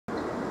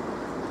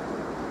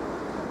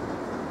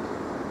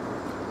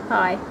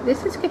Hi,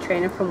 this is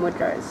Katrina from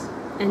Redraw,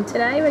 and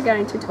today we're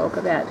going to talk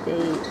about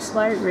the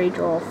slow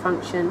redraw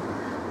function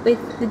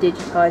with the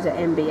Digitizer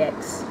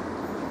MBX.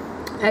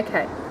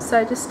 Okay,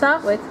 so to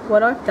start with,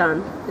 what I've done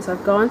is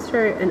I've gone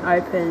through and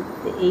opened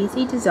the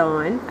Easy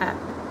Design app.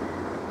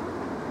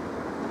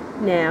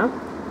 Now,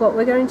 what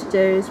we're going to do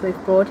is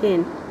we've brought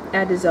in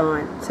our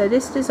design. So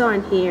this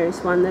design here is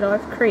one that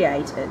I've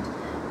created,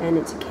 and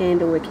it's a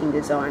candle wicking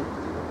design.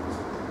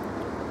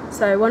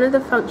 So one of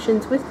the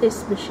functions with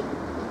this machine,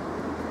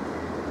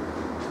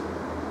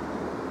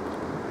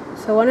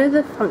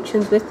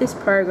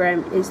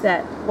 program is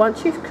that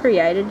once you've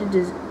created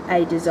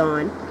a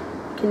design,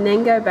 you can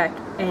then go back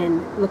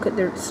and look at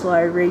the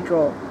slow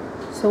redraw.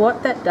 So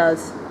what that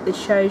does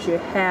is shows you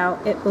how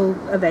it will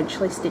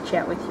eventually stitch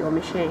out with your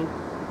machine.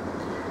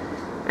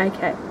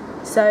 Okay,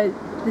 so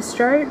the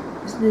slow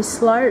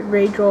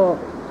redraw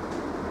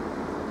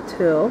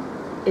tool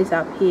is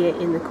up here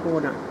in the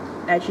corner.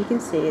 As you can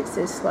see, it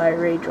says slow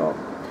redraw.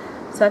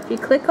 So if you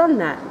click on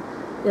that,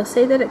 you'll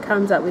see that it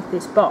comes up with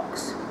this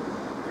box.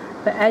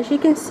 But as you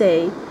can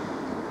see,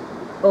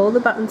 all the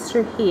buttons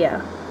through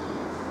here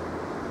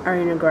are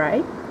in a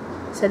grey,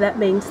 so that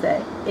means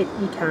that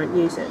you can't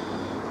use it.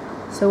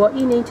 So what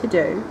you need to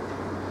do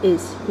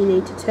is you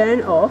need to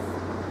turn off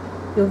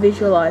your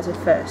visualizer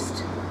first.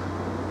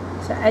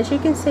 So as you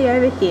can see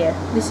over here,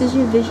 this is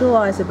your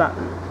visualizer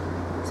button.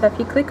 So if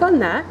you click on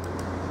that,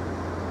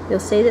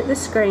 you'll see that the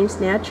screen's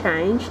now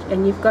changed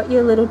and you've got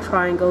your little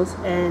triangles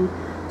and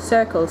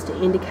circles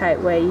to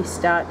indicate where you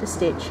start to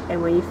stitch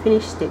and where you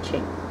finish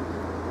stitching.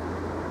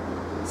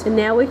 So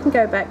now we can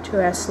go back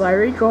to our slow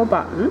redraw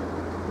button,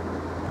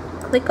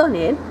 click on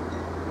it,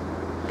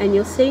 and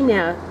you'll see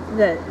now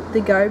that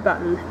the go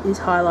button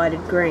is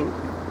highlighted green.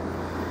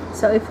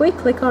 So if we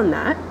click on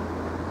that,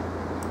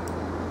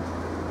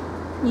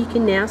 you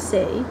can now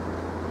see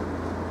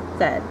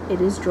that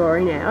it is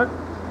drawing out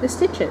the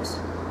stitches.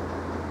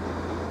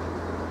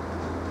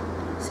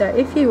 So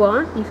if you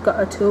want, you've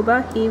got a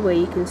toolbar here where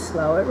you can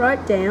slow it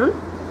right down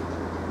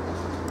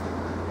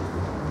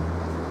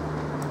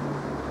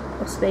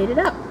or speed it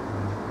up.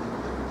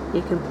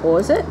 You can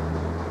pause it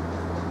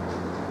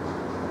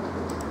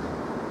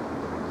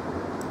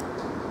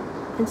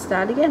and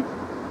start again.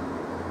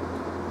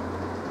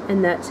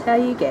 And that's how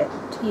you get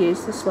to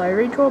use the slow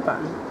redraw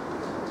button.